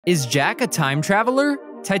Is Jack a time traveler?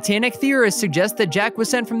 Titanic theorists suggest that Jack was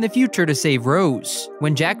sent from the future to save Rose.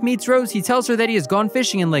 When Jack meets Rose, he tells her that he has gone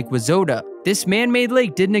fishing in Lake Wazota. This man-made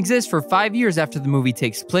lake didn't exist for 5 years after the movie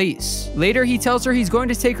takes place. Later, he tells her he's going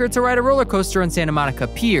to take her to ride a roller coaster on Santa Monica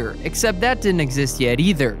Pier, except that didn't exist yet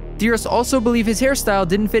either. Theorists also believe his hairstyle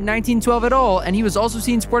didn't fit 1912 at all, and he was also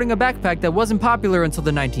seen sporting a backpack that wasn't popular until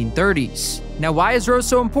the 1930s. Now, why is Rose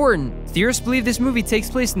so important? Theorists believe this movie takes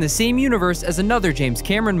place in the same universe as another James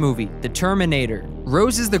Cameron movie, The Terminator.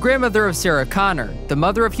 Rose is the grandmother of Sarah Connor, the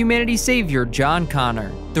mother of humanity's savior, John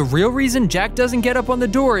Connor. The real reason Jack doesn't get up on the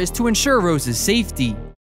door is to ensure Rose's safety.